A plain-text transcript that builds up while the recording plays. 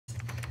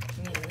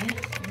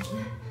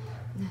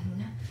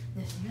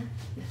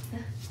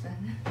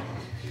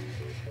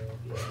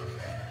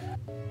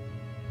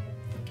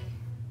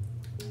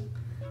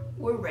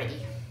We're ready.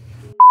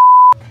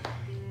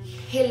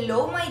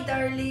 Hello my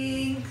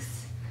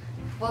darlings,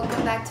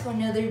 welcome back to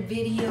another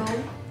video.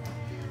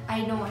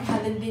 I know I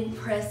haven't been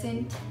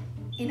present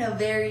in a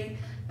very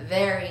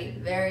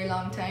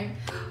long time.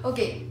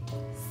 Okay,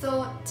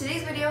 so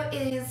today's video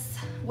is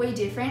way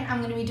different.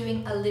 I'm gonna be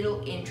doing a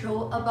little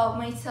intro about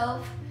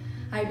myself.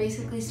 I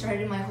basically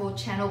started my whole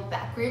channel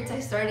backwards. I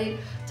started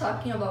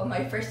talking about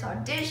my first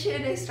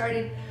audition. I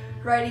started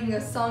writing a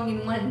song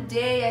in one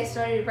day. I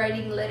started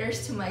writing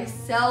letters to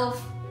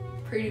myself.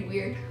 Pretty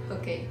weird.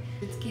 Okay,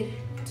 let's get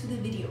to the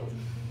video.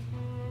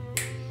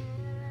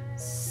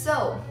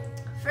 So,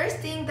 first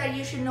thing that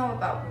you should know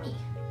about me.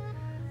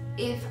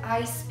 If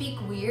I speak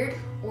weird,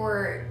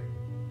 or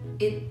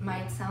it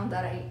might sound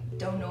that I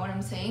don't know what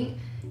I'm saying,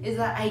 is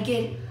that I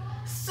get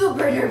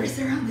super nervous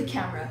around the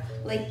camera.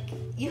 Like,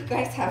 you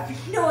guys have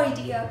no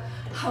idea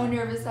how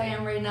nervous I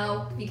am right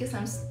now because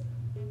I'm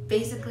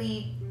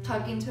basically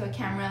talking to a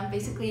camera.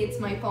 Basically, it's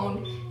my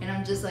phone and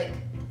I'm just like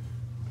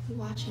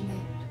watching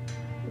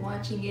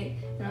it,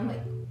 and I'm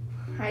like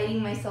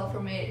hiding myself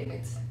from it, and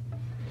it's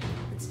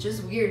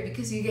just weird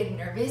because you get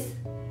nervous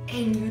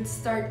and you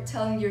start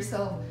telling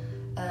yourself,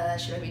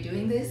 should I be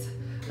doing this?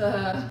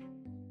 Am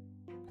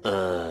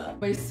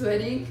I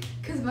sweating?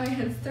 Because my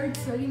hands start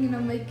sweating and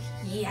I'm like,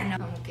 yeah,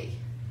 no, I'm okay.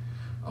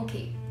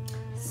 Okay,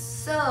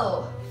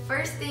 so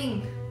first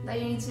thing that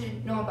you need to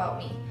know about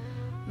me.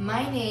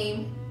 My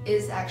name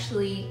is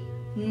actually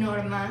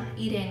Norma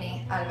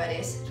Irene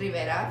Alvarez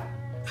Rivera,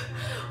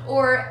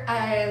 or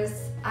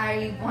as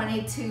I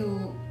wanted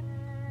to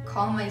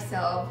call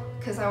myself,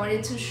 because I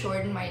wanted to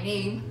shorten my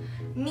name,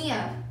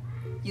 Nia.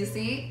 You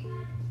see?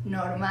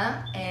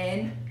 Norma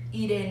and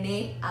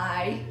Irene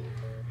I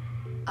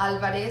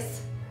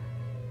Alvarez.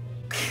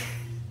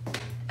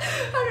 I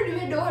don't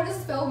even know how to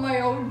spell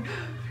my own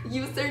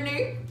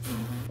username.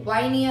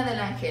 Why Nia del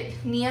Angel?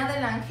 Nia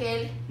del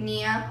Angel,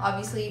 Nia,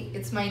 obviously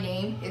it's my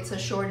name. It's a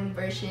shortened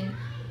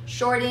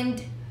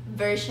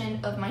version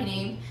of my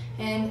name.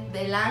 And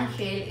del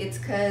Angel, it's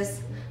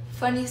cause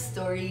funny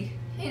story,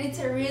 and it's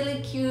a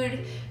really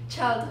cute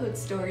childhood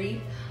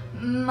story.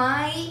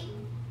 My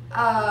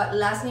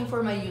last name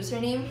for my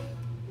username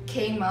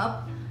came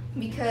up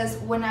because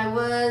when I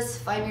was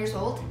 5 years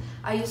old,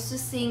 I used to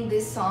sing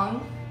this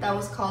song that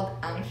was called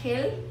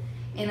Angel,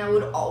 and I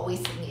would always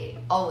sing it,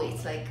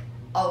 always.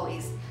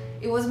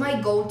 It was my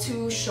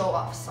go-to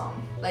show-off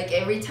song. Like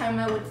every time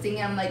I would sing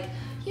it, I'm like,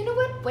 you know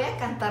what, voy a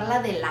cantar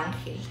la del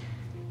ángel.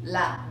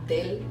 La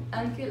del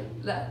ángel,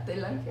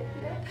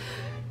 yeah.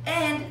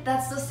 And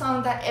that's the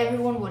song that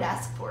everyone would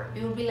ask for.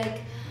 It would be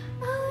like,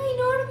 ay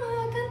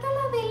Norma, canta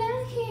la del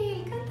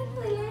ángel, canta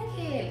la del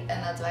ángel.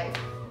 And that's why.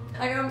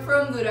 I am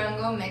from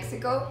Durango,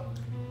 Mexico,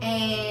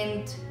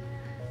 and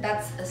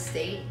that's a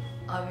state,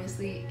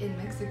 obviously, in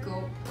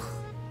Mexico,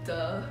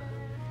 duh.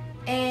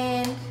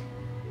 And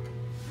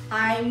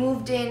I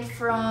moved in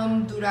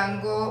from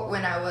Durango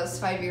when I was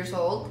 5 years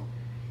old,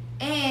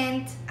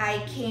 and I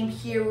came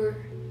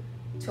here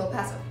to El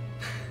Paso.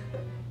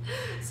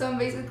 So I'm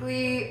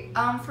basically,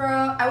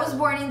 I was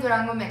born in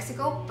Durango,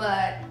 Mexico,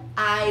 but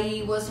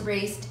I was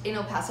raised in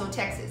El Paso,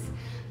 Texas.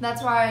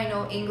 That's why I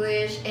know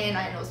English and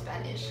I know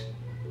Spanish.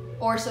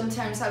 Or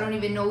sometimes I don't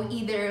even know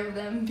either of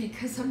them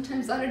because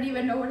sometimes I don't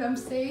even know what I'm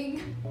saying.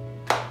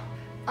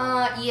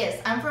 Yes,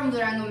 I'm from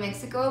Durango,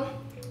 Mexico.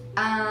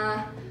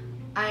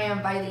 I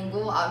am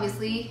bilingual,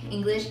 obviously,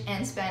 English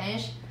and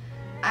Spanish.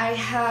 I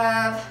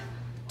have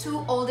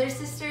 2 older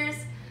sisters.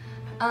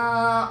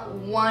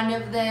 One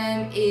of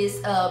them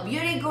is a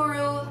beauty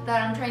guru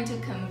that I'm trying to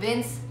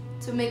convince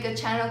to make a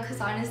channel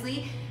because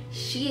honestly,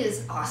 she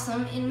is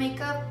awesome in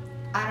makeup.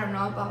 I don't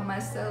know about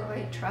myself,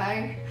 I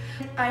try.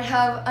 I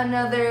have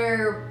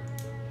another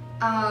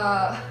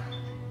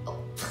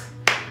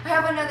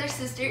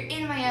sister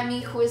in Miami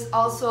who is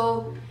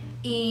also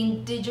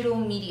in digital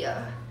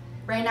media.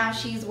 Right now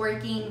she's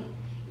working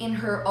in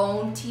her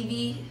own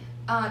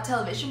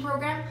television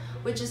program,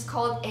 which is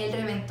called El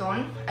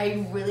Reventón.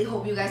 I really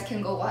hope you guys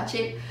can go watch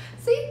it.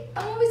 See,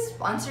 I'm always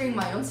sponsoring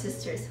my own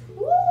sisters.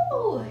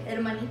 Woo!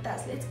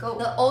 Hermanitas, let's go.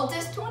 The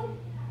oldest one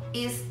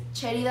is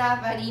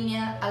Cherida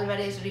Varinia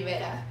Alvarez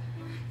Rivera.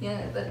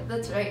 Yeah,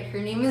 that's right. Her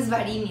name is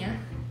Varinia.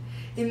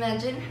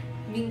 Imagine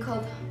being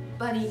called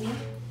Varinia.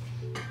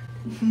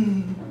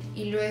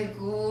 Y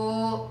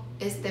luego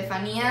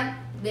Estefania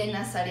de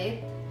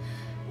Nazaret,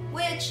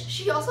 which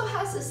she also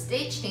has a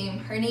stage name.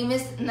 Her name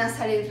is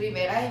Nazaret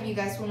Rivera if you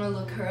guys want to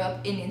look her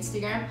up in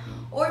Instagram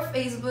or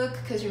Facebook,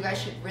 because you guys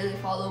should really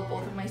follow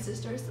both of my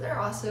sisters. They're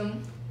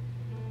awesome.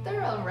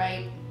 They're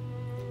alright.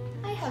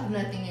 I have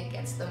nothing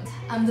against them.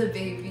 I'm the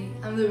baby.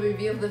 I'm the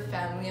baby of the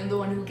family. I'm the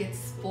one who gets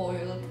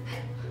spoiled.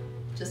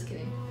 Just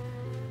kidding.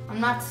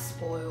 I'm not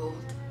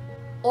spoiled.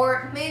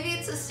 Or maybe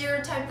it's a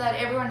stereotype that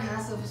everyone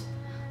has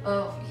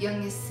of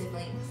youngest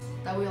siblings,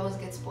 that we always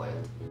get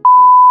spoiled.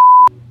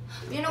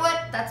 But you know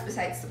what? That's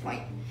besides the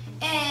point.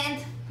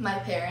 And my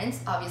parents,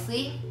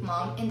 obviously,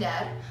 mom and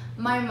dad.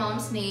 My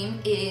mom's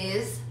name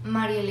is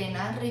Maria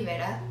Elena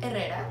Rivera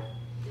Herrera,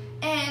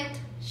 and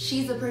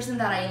she's the person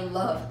that I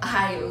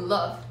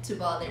love to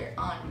bother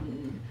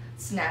on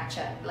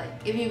Snapchat. Like,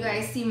 if you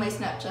guys see my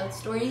Snapchat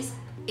stories,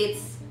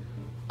 it's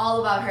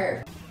all about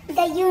her.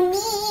 The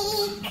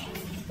unique,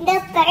 the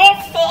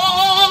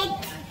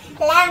perfect,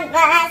 la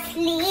más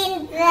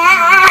linda,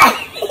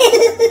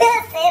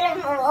 la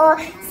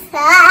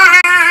hermosa.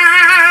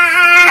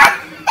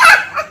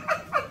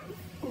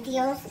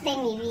 Dios de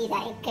mi vida,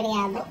 he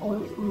creado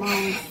un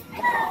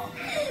monstruo.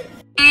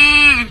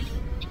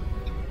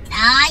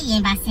 Oye,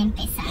 vas a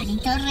empezar y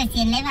tú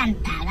recién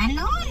levantada,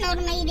 ¿no,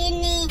 Norma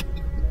Irene?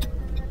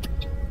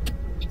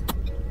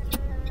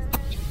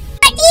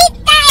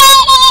 ¡Bonita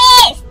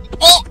eres!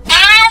 ¡Te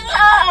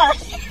amo!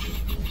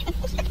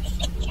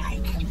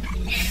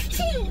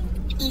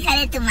 Hija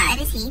de tu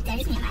madre, sí, tú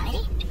eres mi madre.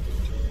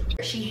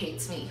 She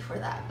hates me for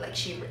that, like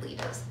she really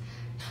does.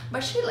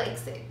 But she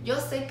likes it. Yo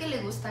sé que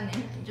le gusta,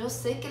 nena. Yo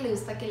sé que le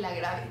gusta que la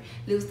grabe.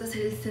 Le gusta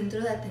ser el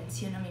centro de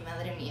atención a mi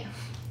madre mía.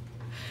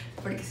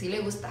 Porque sí le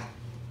gusta.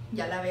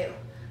 Ya la veo.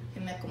 Que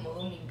me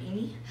acomodo mi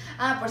beanie.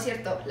 Ah, por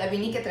cierto, la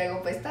beanie que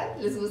traigo puesta,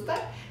 ¿les gusta?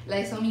 La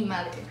hizo mi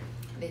madre.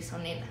 La hizo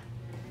nena.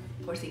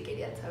 Por si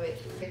querían saber.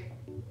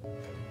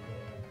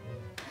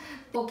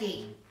 Ok,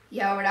 y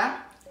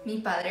ahora mi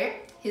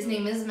padre. His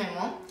name is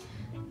Memo.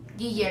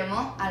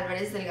 Guillermo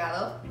Alvarez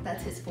Delgado,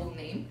 that's his full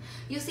name.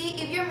 You see,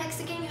 if you're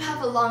Mexican, you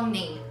have a long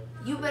name.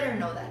 You better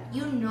know that.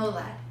 You know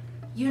that.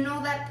 You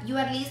know that you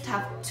at least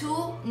have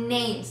 2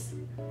 names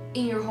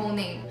in your whole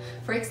name.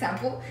 For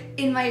example,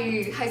 in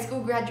my high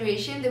school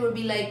graduation, they would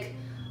be like,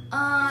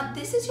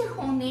 this is your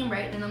whole name,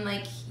 right? And I'm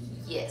like,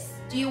 yes.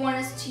 Do you want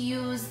us to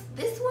use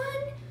this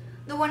one?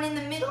 The one in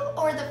the middle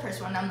or the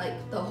first one? I'm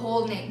like, the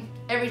whole name,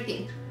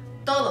 everything.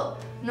 Todo.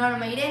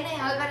 Norma Irene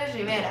Alvarez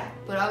Rivera.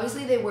 But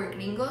obviously they were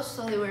gringos,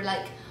 so they were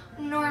like,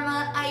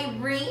 Norma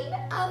Irene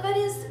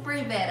Alvarez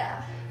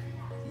Rivera.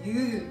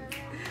 You.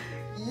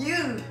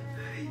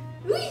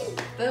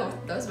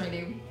 That was my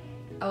name.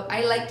 Oh,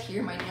 I liked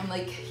hearing my name. I'm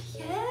like,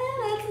 yeah,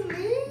 that's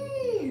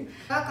me.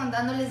 Estaba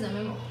contándoles de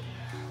Memo.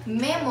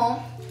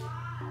 Memo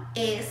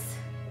es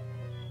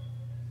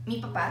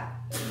mi papá.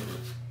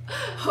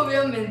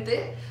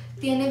 Obviamente.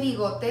 Tiene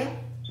bigote.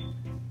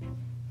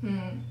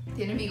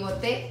 Tiene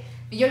bigote.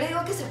 Yo le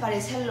digo que se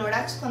parece al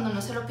Lorax cuando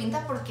no se lo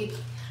pinta porque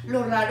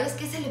lo raro es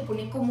que se le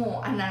pone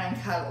como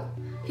anaranjado.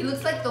 He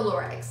looks like the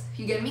Lorax.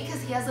 You get me?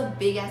 Because he has a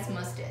big ass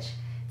mustache.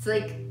 It's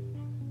like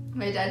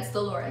my dad's the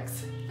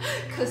Lorax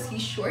because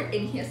he's short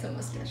and he has a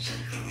mustache.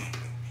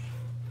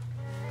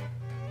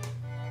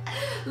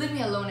 Leave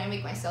me alone, I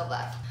make myself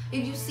laugh.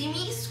 If you see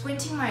me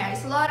squinting my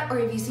eyes a lot or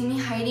if you see me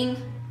hiding,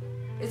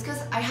 it's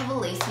because I have a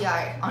lazy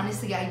eye.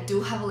 Honestly, I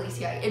do have a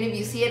lazy eye. And if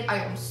you see it, I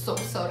am so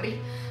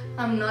sorry.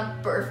 I'm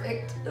not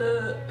perfect.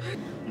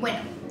 Bueno,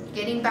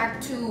 getting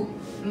back to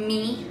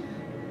me.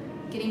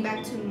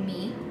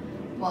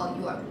 Well,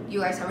 you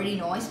guys already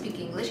know I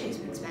speak English, I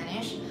speak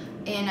Spanish.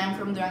 And I'm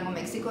from Durango,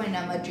 Mexico, and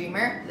I'm a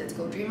dreamer. Let's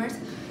go, dreamers.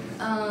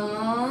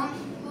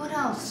 What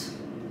else?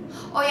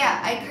 Oh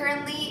yeah, I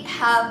currently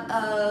have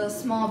a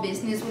small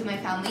business with my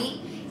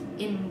family.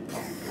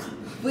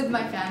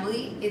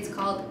 It's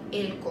called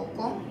El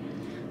Coco,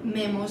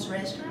 Memo's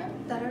Restaurant.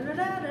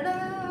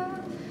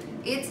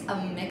 It's a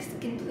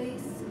Mexican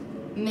place.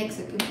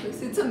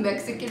 It's a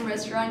Mexican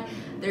restaurant.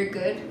 They're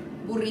good.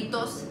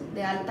 Burritos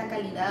de alta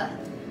calidad,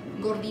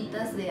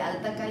 gorditas de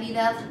alta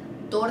calidad,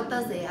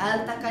 tortas de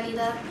alta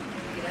calidad.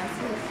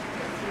 Gracias.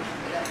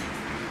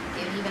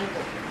 Que viva el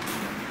Coco.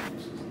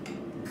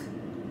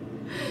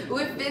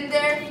 We've been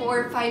there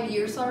for 5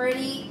 years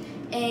already,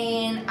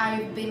 and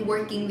I've been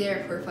working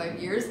there for 5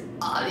 years.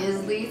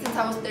 Obviously, since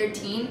I was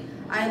 13,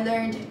 I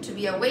learned to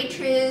be a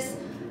waitress.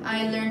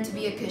 I learned to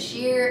be a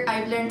cashier.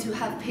 I've learned to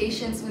have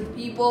patience with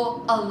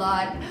people, a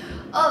lot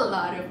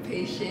of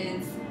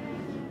patience.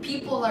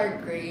 People are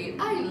great.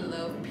 I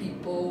love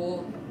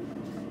people.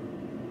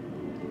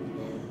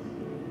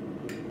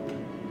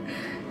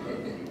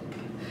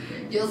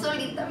 Yo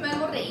solita me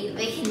hago reír,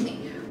 déjenme.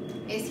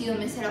 He sido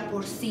mesera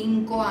por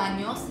 5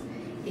 años.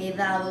 He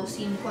dado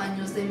 5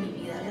 años de mi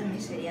vida a la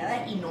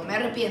meseriada y no me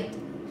arrepiento.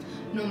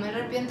 No me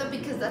arrepiento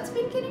because that's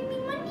been getting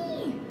me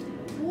money.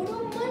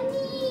 Puro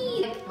money.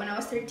 When I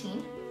was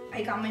 13,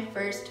 I got my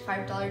first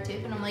 $5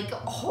 tip and I'm like,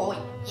 oh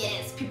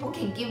yes, people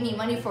can give me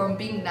money for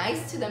being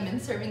nice to them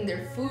and serving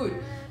their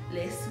food.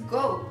 Let's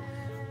go.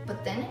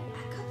 But then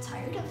I got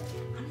tired of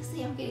it.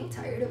 Honestly, I'm getting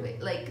tired of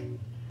it. Like,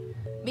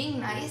 being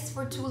nice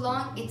for too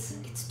long, it's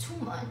too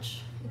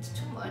much. It's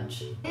too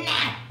much.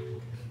 Nah.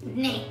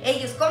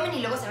 Ellos comen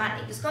y luego se van.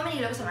 Ellos comen y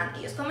luego se van.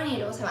 Ellos comen y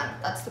luego se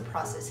van. That's the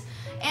process.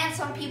 And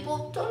some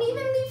people don't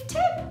even leave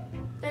tip.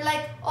 They're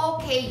like,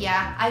 okay,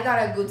 yeah, I got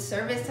a good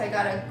service, I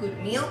got a good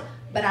meal,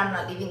 but I'm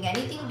not leaving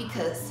anything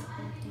because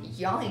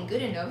y'all ain't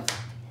good enough.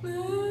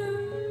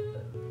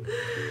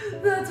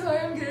 That's why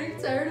I'm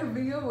getting tired of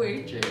being a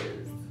waitress.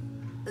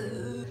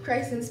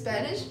 Christ in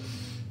Spanish.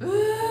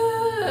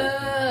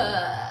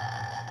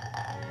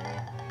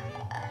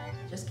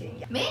 Just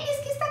kidding. Men, es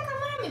que esta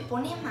cámara me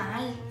pone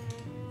mal.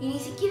 Y ni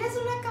siquiera es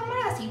una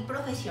cámara así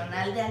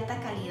profesional de alta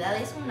calidad,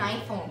 es un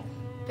iPhone.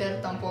 pero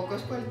tampoco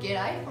es cualquier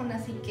iPhone,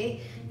 así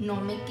que no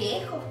me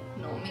quejo,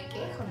 no me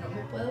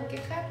puedo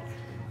quejar.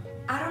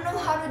 I don't know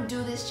how to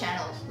do this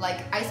channel.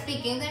 Like, I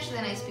speak English,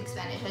 then I speak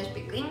Spanish. I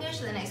speak English,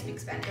 then I speak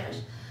Spanish.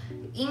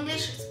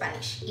 English,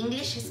 Spanish,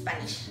 English,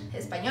 Spanish.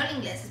 Español,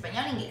 inglés,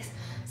 español, inglés.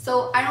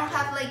 So I don't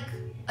have like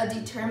a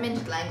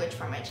determined language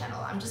for my channel.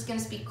 I'm just gonna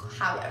speak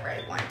however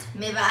I want.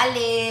 Me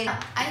vale.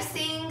 I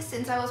sing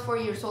since I was 4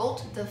 years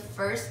old. The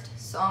first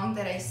song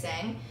that I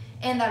sang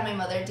and that my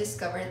mother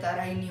discovered that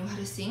I knew how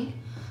to sing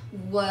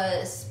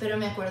was Pero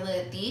me acuerdo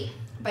de ti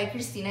by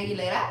Christina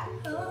Aguilera.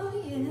 Oh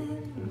yeah.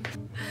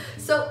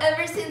 So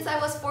ever since I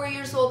was 4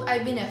 years old,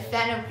 I've been a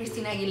fan of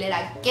Christina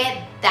Aguilera.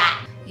 Get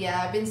that! Yeah,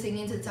 I've been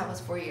singing since I was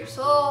 4 years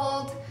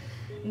old.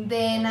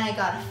 Then I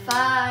got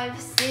 5,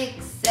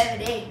 6,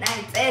 7, 8,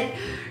 9, 10,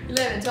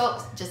 11,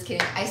 12. Just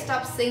kidding. I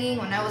stopped singing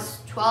when I was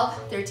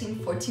 12,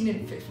 13, 14,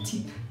 and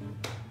 15.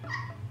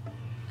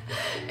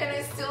 And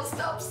I still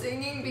stopped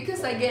singing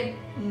because I get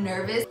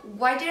nervous.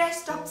 Why did I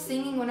stop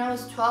singing when I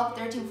was 12,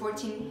 13,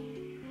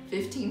 14,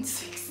 15,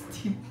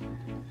 16,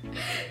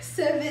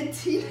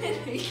 17,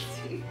 and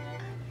 18?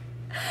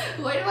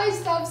 Why do I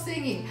stop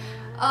singing?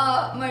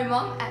 My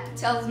mom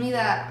tells me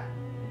that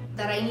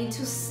I need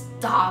to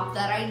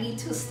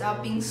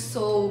stop being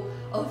so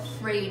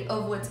afraid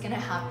of what's gonna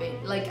happen.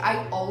 Like,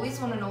 I always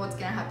want to know what's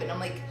gonna happen. I'm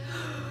like,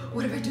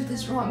 what if I do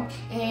this wrong?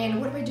 And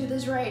what if I do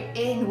this right?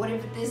 And what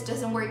if this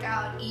doesn't work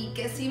out? Y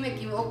que si me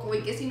equivoco,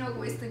 y que si no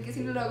hago esto, y que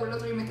si no lo hago el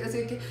otro, y me quedo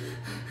así que...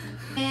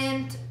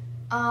 And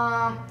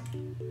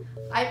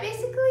I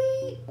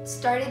basically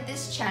started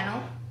this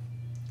channel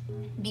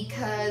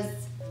because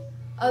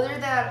other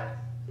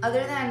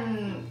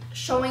than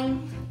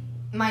showing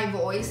my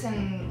voice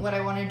and what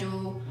I want to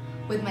do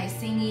with my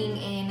singing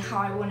and how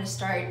I want to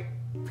start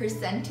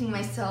presenting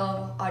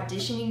myself,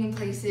 auditioning in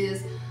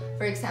places.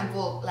 For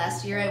example,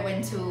 last year I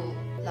went to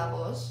La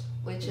Voz,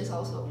 which is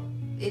also,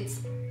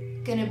 it's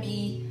gonna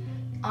be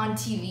on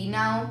TV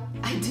now.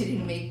 I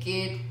didn't make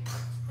it.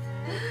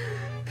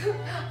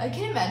 I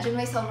can imagine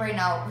myself right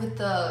now with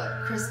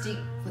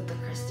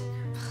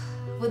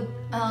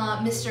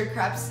Mr.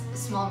 Krabs'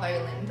 small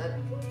violin.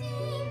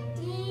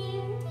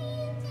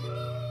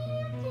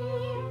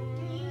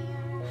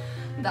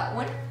 That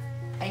one.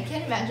 I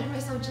can't imagine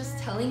myself just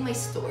telling my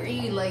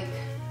story. Like,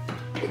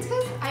 it's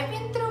because I've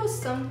been through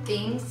some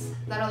things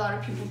that a lot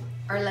of people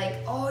are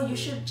like, oh, you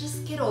should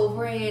just get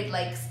over it.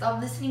 Like, stop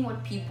listening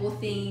what people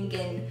think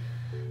and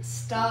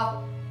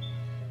stop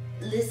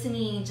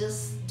listening.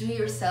 Just do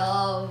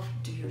yourself.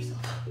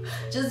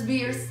 Just be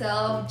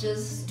yourself.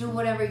 Just do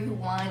whatever you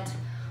want.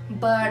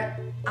 But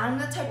I'm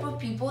the type of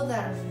people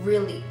that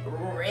really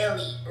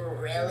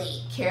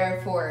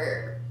care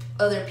for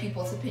other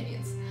people's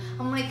opinions.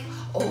 I'm like,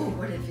 oh,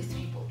 what if these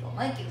people don't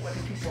like it? What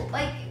if people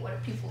like it? What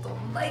if people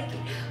don't like it?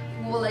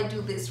 Will I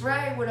do this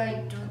right? Would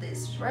I do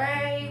this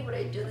right? Would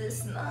I do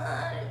this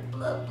not?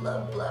 Blah,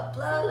 blah, blah,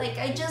 blah. Like,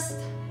 I just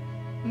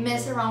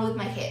mess around with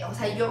my head. O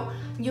sea, yo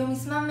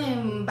misma me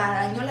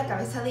embaraño la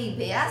cabeza de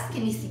ideas que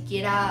ni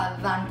siquiera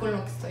van con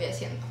lo que estoy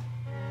haciendo.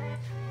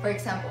 For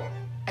example,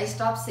 I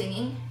stopped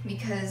singing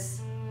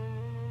because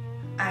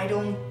I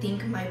don't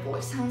think my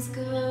voice sounds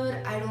good.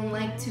 I don't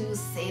like to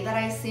say that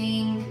I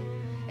sing.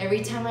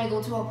 Every time I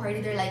go to a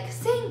party, they're like,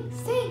 sing,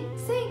 sing,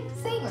 sing,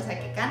 sing. O sea,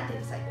 que cante,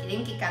 o sea,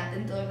 quieren que cante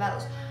en todos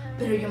lados.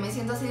 Pero yo me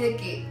siento así de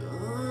que,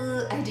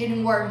 I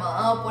didn't warm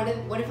up. What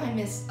if I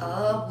mess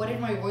up? What if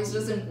my voice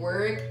doesn't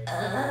work?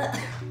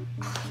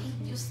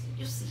 You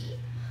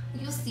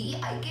see,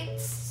 I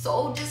get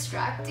so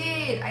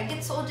distracted.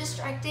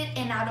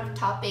 And out of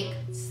topic.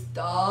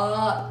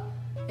 Stop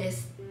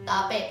it.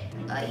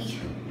 Ay,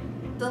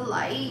 the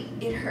light,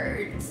 it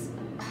hurts.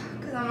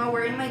 I'm not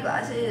wearing my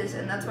glasses,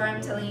 and that's why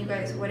I'm telling you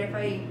guys, what if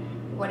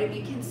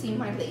you can see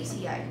my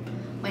lazy eye?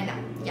 Bueno,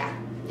 ya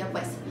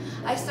pues.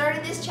 I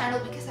started this channel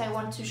because I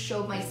want to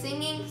show my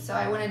singing, so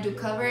I want to do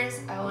covers,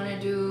 I want to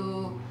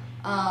do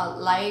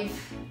live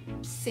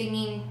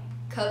singing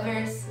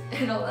covers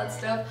and all that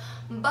stuff,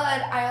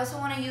 but I also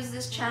want to use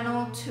this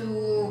channel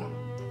to,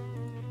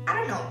 I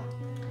don't know,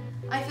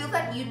 I feel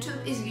that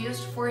YouTube is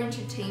used for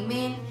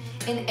entertainment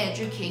and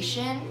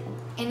education.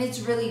 And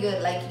it's really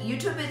good. Like,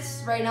 YouTube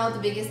is right now the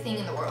biggest thing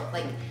in the world.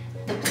 Like,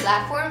 the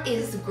platform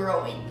is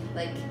growing.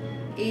 Like,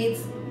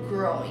 it's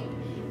growing.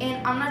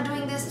 And I'm not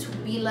doing this to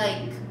be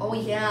like, oh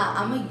yeah,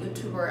 I'm a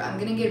YouTuber, I'm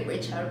gonna get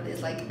rich out of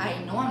this. Like,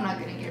 I know I'm not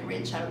gonna get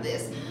rich out of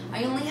this.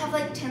 I only have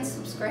like 10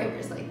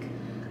 subscribers. Like,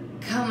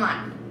 come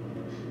on.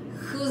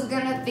 Who's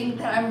gonna think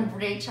that I'm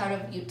rich out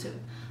of YouTube?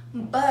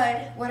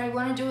 But what I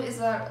wanna do is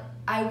that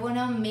I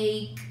wanna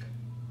make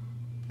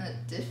a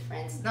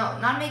difference? No,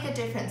 not make a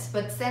difference,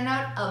 but send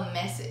out a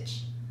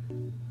message.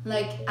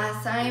 Like,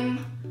 as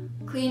I'm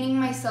cleaning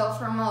myself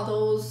from all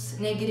those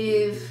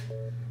negative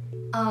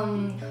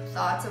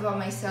thoughts about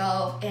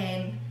myself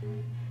and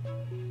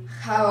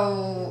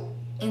how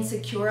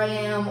insecure I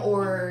am,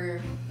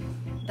 or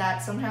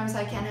that sometimes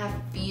I can't have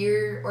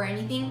fear or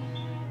anything,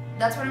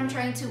 that's what I'm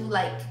trying to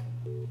like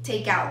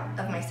take out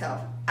of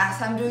myself as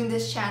I'm doing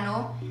this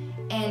channel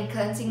and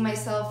cleansing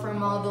myself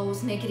from all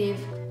those negative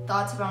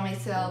thoughts about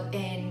myself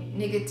and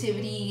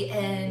negativity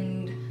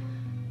and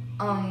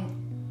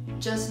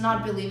just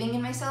not believing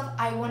in myself.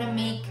 I want to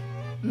make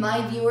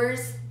my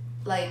viewers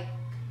like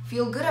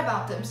feel good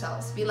about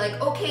themselves. Be like,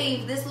 okay,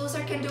 if this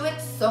loser can do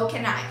it, so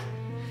can I.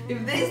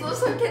 If this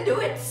loser can do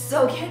it,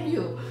 so can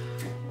you.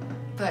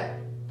 But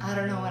I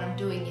don't know what I'm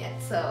doing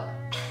yet, so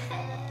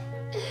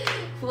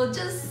we'll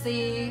just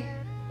see.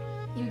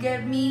 You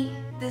get me?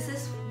 This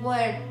is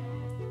what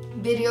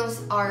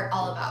videos are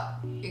all about.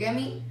 You get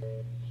me?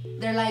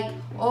 They're like,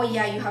 oh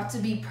yeah, you have to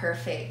be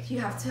perfect. You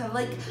have to have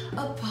like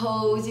a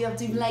pose. You have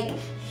to be like,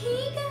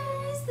 hey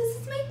guys, this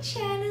is my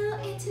channel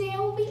and today I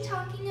will be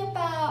talking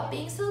about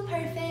being so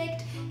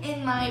perfect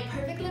in my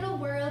perfect little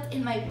world,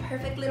 in my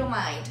perfect little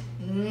mind.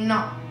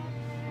 No.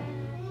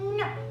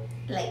 No.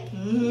 Like,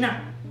 no.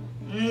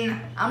 No.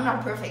 I'm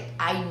not perfect.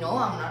 I know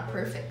I'm not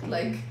perfect.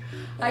 Like,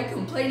 I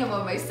complain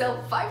about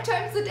myself 5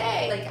 times a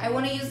day. Like, I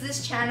want to use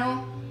this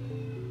channel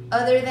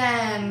other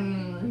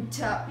than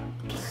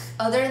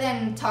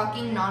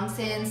talking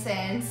nonsense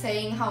and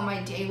saying how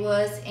my day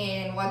was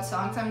and what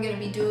songs I'm gonna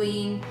be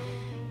doing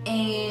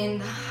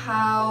and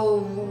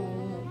how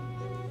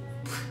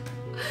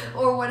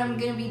or what I'm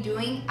gonna be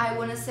doing. I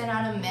want to send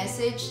out a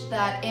message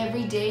that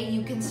every day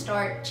you can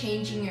start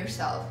changing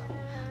yourself.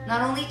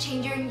 Not only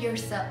changing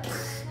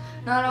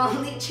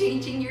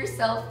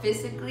yourself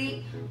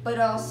physically, but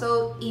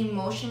also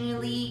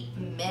emotionally,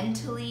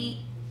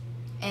 mentally,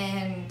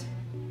 and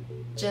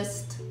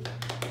just,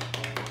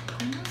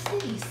 ¿cómo se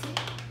dice?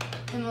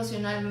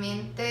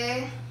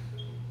 Emocionalmente,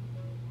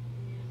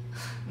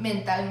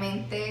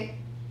 mentalmente.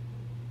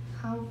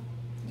 How?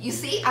 You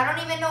see, I don't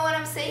even know what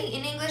I'm saying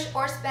in English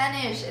or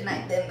Spanish, and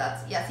then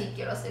that's, ya sí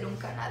quiero hacer un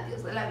canal,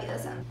 Dios de la vida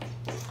santa.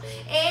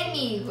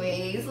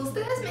 Anyways,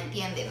 ustedes me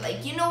entienden,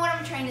 like, you know what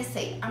I'm trying to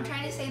say. I'm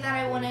trying to say that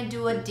I want to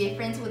do a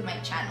difference with my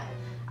channel.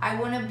 I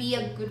want to be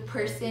a good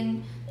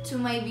person to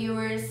my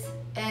viewers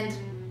and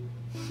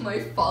my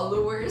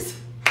followers.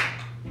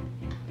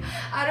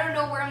 I don't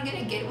know where I'm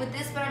gonna get with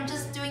this, but I'm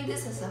just doing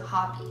this as a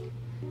hobby.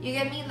 You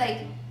get me?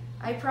 Like,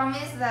 I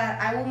promise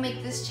that I will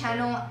make this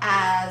channel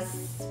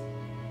as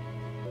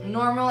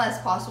normal as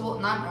possible.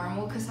 Not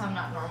normal, because I'm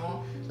not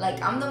normal.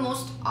 Like, I'm the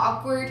most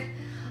awkward.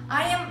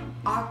 I am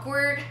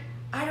awkward.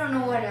 I don't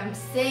know what I'm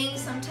saying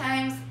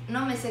sometimes.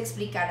 No me sé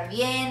explicar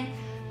bien.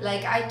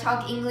 Like, I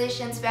talk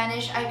English and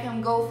Spanish. I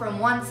can go from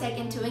 1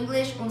 second to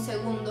English, un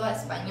segundo a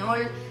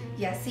español,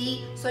 y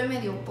así. Soy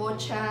medio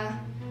pocha.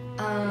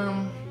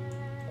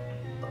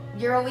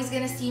 You're always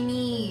gonna see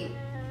me,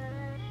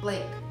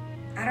 like,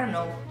 I don't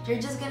know. You're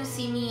just gonna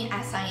see me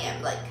as I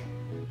am. Like,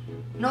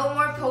 no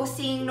more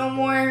posting, no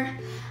more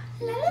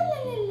la la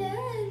la la la,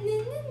 na,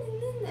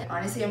 na, na.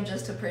 Honestly, I'm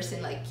just a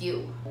person like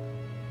you.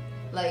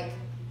 Like,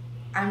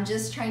 I'm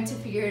just trying to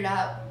figure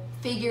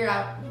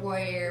out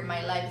where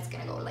my life is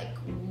gonna go, like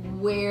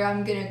where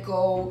I'm gonna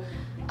go,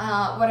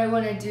 what I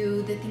want to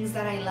do, the things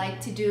that I like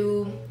to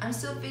do. I'm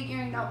still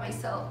figuring out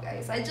myself,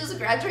 guys. I just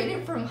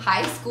graduated from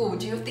high school.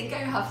 Do you think I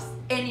have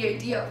any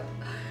idea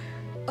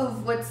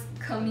of what's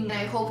coming?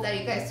 I hope that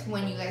you guys,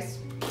 when you guys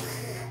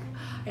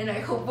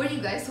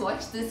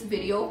watch this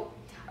video,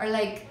 are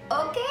like,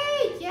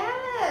 okay,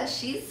 yeah,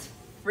 she's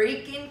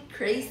freaking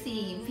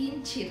crazy,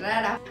 pinche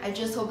rara. I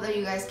just hope that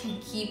you guys can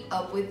keep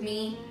up with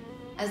me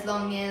as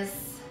long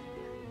as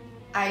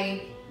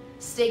I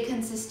stay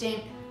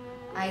consistent,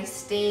 I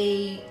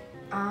stay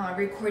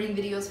recording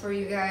videos for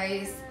you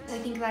guys. I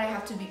think that I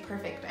have to be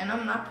perfect, and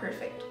I'm not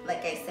perfect.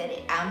 Like I said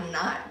it, I'm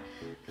not.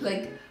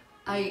 Like,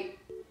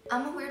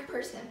 I'm a weird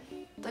person.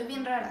 Soy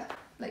bien rara.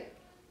 Like,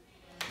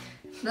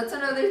 that's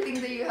another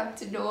thing that you have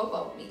to know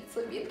about me.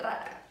 Soy bien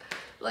rara.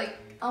 Like,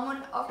 I'm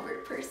an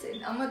awkward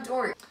person. I'm a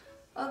dork.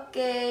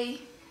 Okay,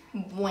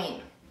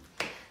 bueno.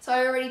 So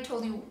I already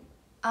told you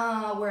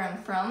where I'm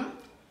from,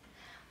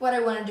 what I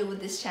want to do with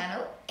this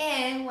channel,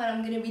 and what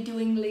I'm gonna be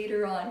doing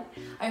later on.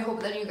 I hope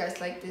that you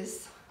guys like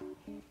this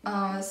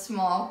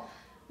small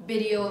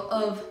video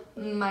of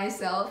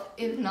myself.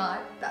 If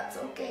not, that's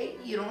okay.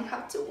 You don't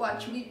have to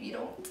watch me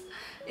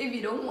if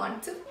you don't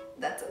want to.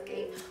 That's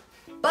okay.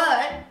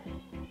 But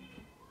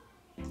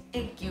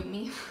excuse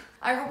me.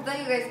 I hope that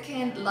you guys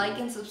can like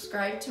and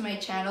subscribe to my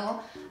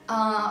channel.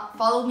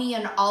 Follow me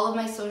on all of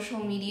my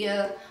social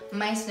media.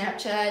 My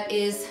Snapchat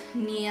is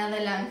Nia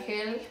del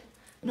Angel.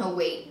 No,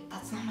 wait,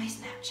 that's not my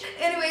Snapchat.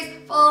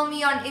 Anyways, follow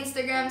me on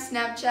Instagram,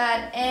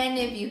 Snapchat, and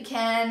if you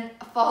can,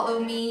 follow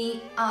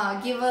me.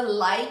 Give a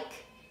like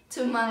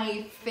to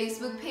my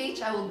Facebook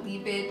page. I will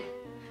leave it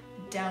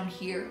down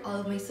here, all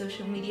of my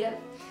social media.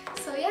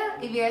 So yeah,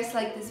 if you guys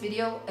like this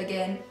video,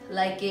 again,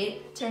 like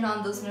it, turn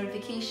on those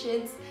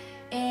notifications,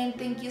 and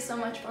thank you so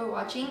much for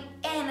watching,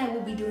 and I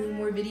will be doing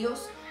more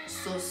videos,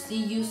 so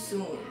see you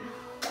soon.